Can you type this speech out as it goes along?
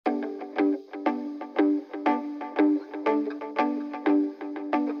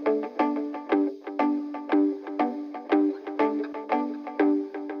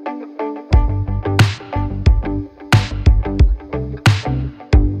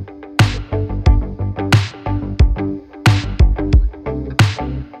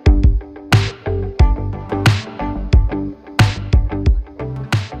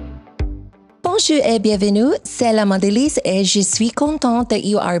Bonjour et bienvenue, c'est la Modéliste et je suis contente that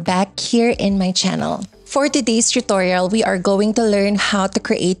you are back here in my channel. For today's tutorial, we are going to learn how to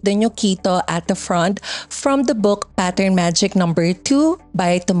create the Nyokitto at the front from the book Pattern Magic number 2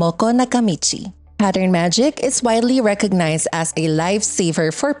 by Tomoko Nakamichi. Pattern Magic is widely recognized as a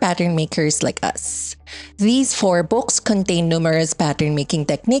lifesaver for pattern makers like us. These 4 books contain numerous pattern making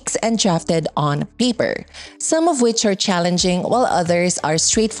techniques and drafted on paper, some of which are challenging while others are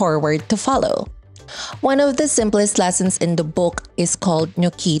straightforward to follow. One of the simplest lessons in the book is called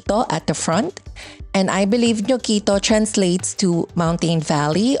Nyokitto at the front, and I believe Nyokitto translates to mountain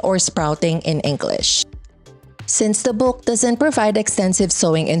valley or sprouting in English. Since the book doesn't provide extensive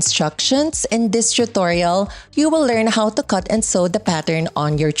sewing instructions, in this tutorial, you will learn how to cut and sew the pattern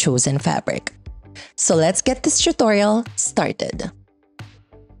on your chosen fabric. So let's get this tutorial started.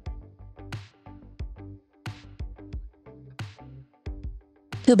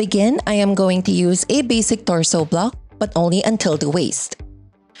 To begin, I am going to use a basic torso block, but only until the waist.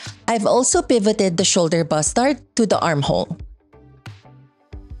 I've also pivoted the shoulder bustard to the armhole.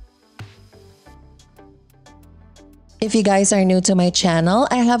 If you guys are new to my channel,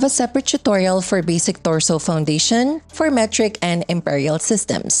 I have a separate tutorial for basic torso foundation for metric and imperial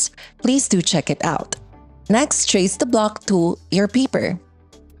systems. Please do check it out. Next, trace the block to your paper.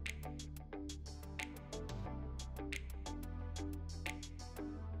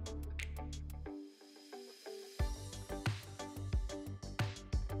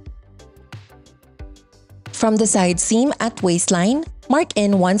 From the side seam at waistline, mark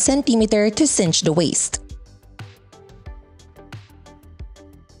in 1 cm to cinch the waist.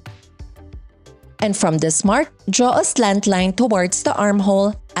 And from this mark, draw a slant line towards the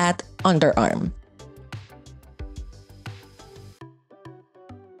armhole at underarm.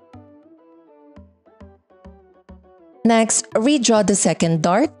 Next, redraw the second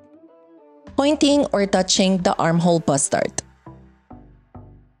dart, pointing or touching the armhole bustard.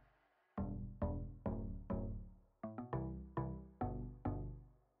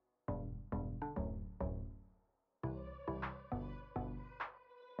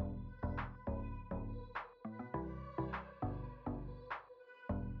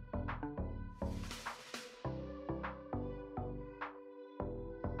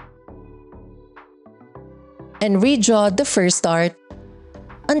 And redraw the first dart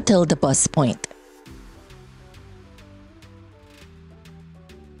until the bust point.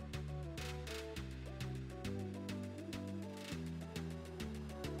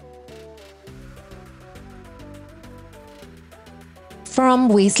 From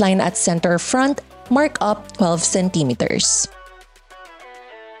waistline at center front, mark up 12 centimeters.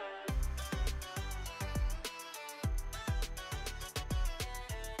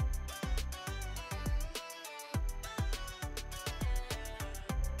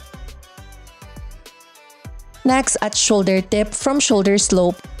 Next, at shoulder tip from shoulder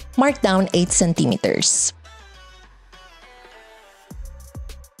slope, mark down 8 centimeters.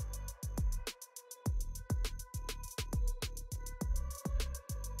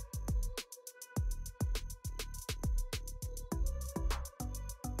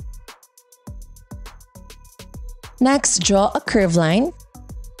 Next, draw a curve line,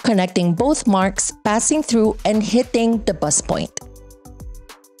 connecting both marks, passing through and hitting the bust point.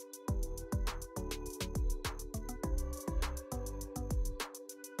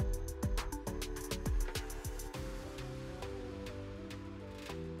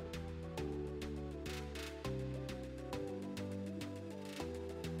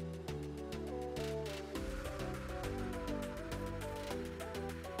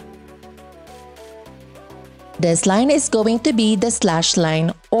 This line is going to be the slash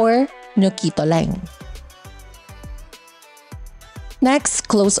line or Nyokitto line. Next,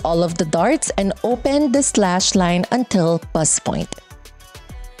 close all of the darts and open the slash line until bust point.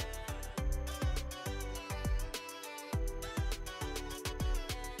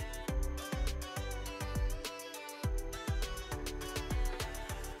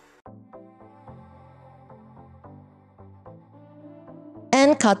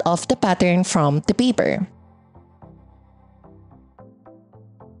 And cut off the pattern from the paper.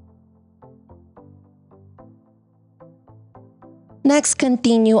 Next,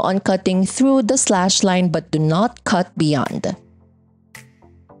 continue on cutting through the slash line but do not cut beyond.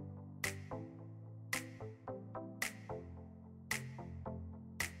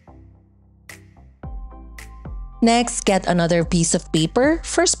 Next, get another piece of paper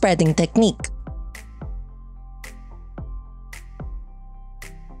for spreading technique.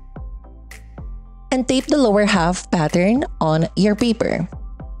 And tape the lower half pattern on your paper.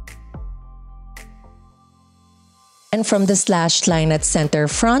 And from the slash line at center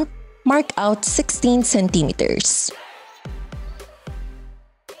front, Mark out 16 centimeters.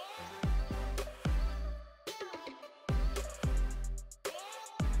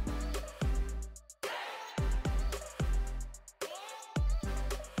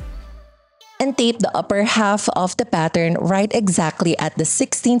 And tape the upper half of the pattern right exactly at the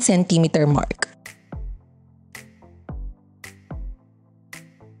 16 centimeter mark.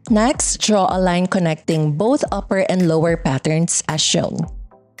 Next, draw a line connecting both upper and lower patterns as shown.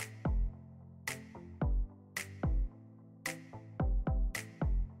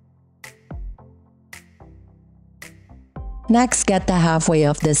 Next, get the halfway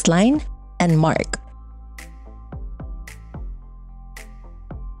of this line and mark.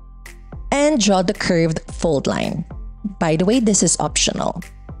 And draw the curved fold line. By the way, this is optional.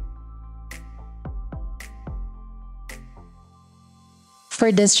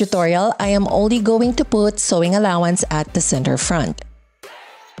 For this tutorial, I am only going to put sewing allowance at the center front.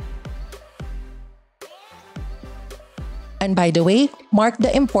 And by the way, mark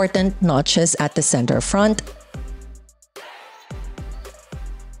the important notches at the center front.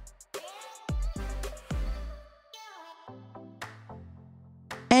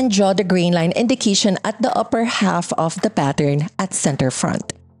 And draw the grain line indication at the upper half of the pattern at center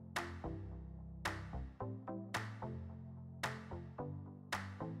front.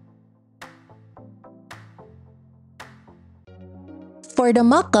 For the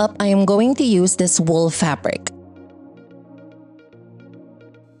mock-up, I am going to use this wool fabric.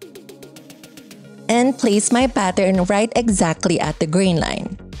 And place my pattern right exactly at the grain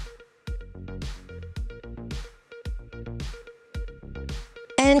line.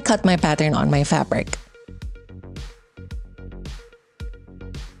 And cut my pattern on my fabric.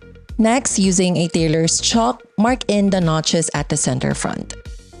 Next, using a tailor's chalk, mark in the notches at the center front.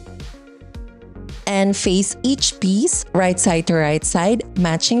 And face each piece right side to right side,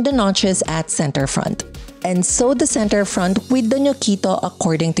 matching the notches at center front. And sew the center front with the Nyokitto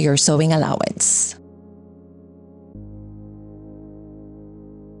according to your sewing allowance.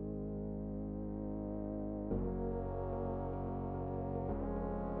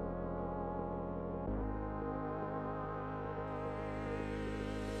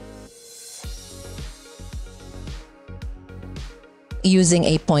 Using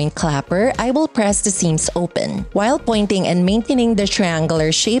a point clapper, I will press the seams open while pointing and maintaining the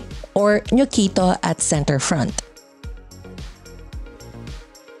triangular shape or Nyokitto at center front.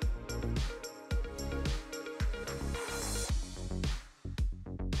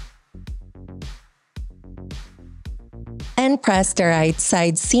 And press the right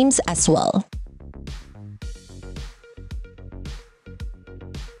side seams as well.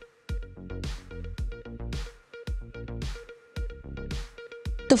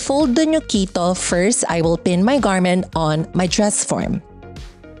 To fold the Nyokitto, first I will pin my garment on my dress form.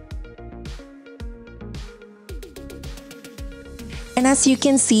 And as you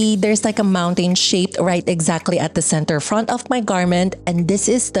can see, there's like a mountain shaped right exactly at the center front of my garment, and this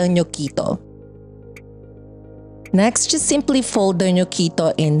is the Nyokitto. Next, just simply fold the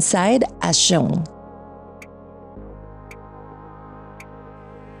Nyokitto inside as shown.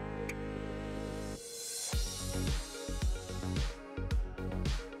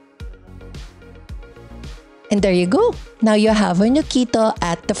 And there you go. Now you have a Nyokitto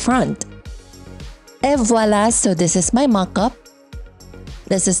at the front. Et voila! So this is my mock-up.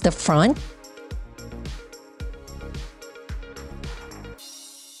 This is the front.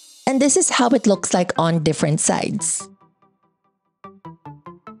 And this is how it looks like on different sides.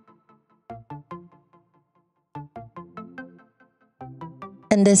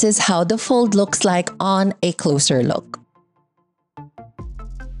 And this is how the fold looks like on a closer look.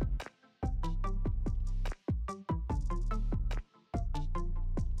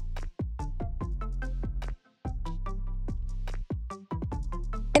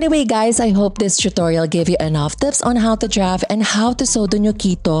 Anyway guys, I hope this tutorial gave you enough tips on how to draft and how to sew the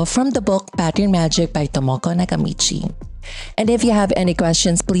Nyokitto from the book Pattern Magic by Tomoko Nakamichi. And if you have any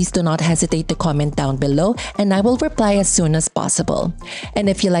questions, please do not hesitate to comment down below and I will reply as soon as possible. And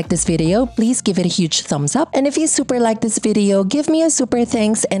if you like this video, please give it a huge thumbs up. And if you super like this video, give me a super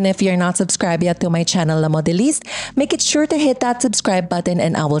thanks. And if you're not subscribed yet to my channel, Modéliste, make it sure to hit that subscribe button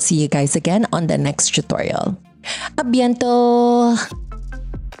and I will see you guys again on the next tutorial. A biento!